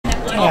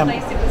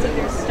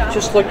am.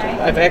 Just looked.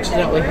 I've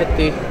accidentally hit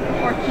the.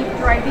 Or keep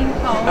driving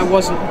home. I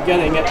wasn't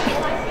getting it.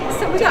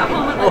 So we got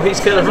home at Oh, he's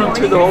got to run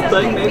through the whole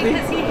thing, maybe?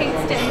 Because he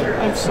hates Denver.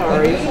 I'm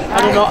sorry.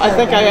 I don't know. I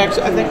think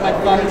my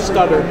thumb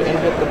stuttered and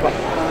hit the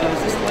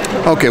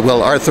button. Okay,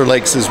 well, Arthur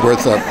Lakes is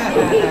worth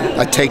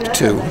a take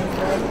two.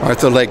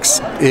 Arthur Lakes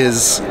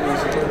is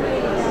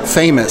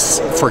famous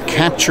for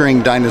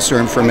capturing dinosaur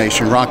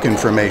information, rock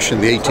information,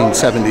 the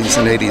 1870s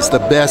and 80s, the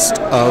best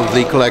of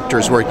the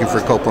collectors working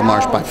for Copal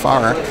Marsh by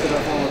far.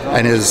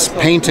 And his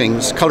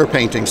paintings, color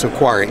paintings of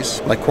quarries,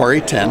 like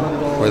Quarry 10,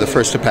 where the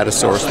first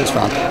Apatosaurus was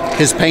found,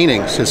 his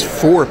paintings, his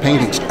 4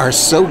 paintings, are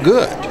so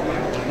good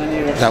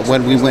that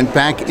when we went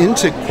back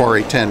into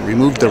Quarry 10,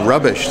 removed the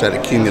rubbish that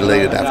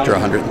accumulated after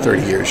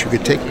 130 years, you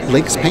could take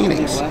Lake's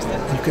paintings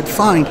and you could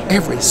find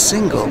every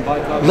single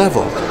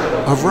level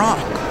of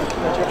rock.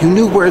 You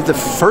knew where the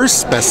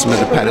first specimen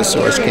of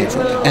Apatosaurus came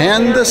from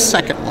and the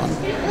second one.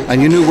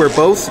 And you knew where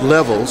both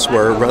levels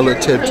were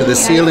relative to the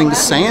ceiling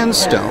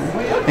sandstone.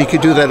 And you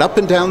could do that up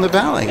and down the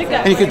valley.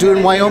 And you could do it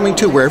in Wyoming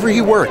too, wherever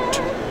he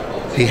worked.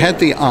 He had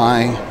the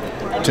eye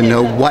to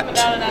know what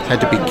had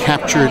to be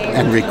captured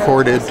and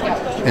recorded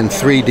in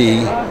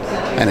 3D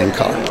and in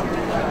color.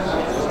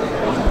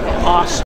 Awesome.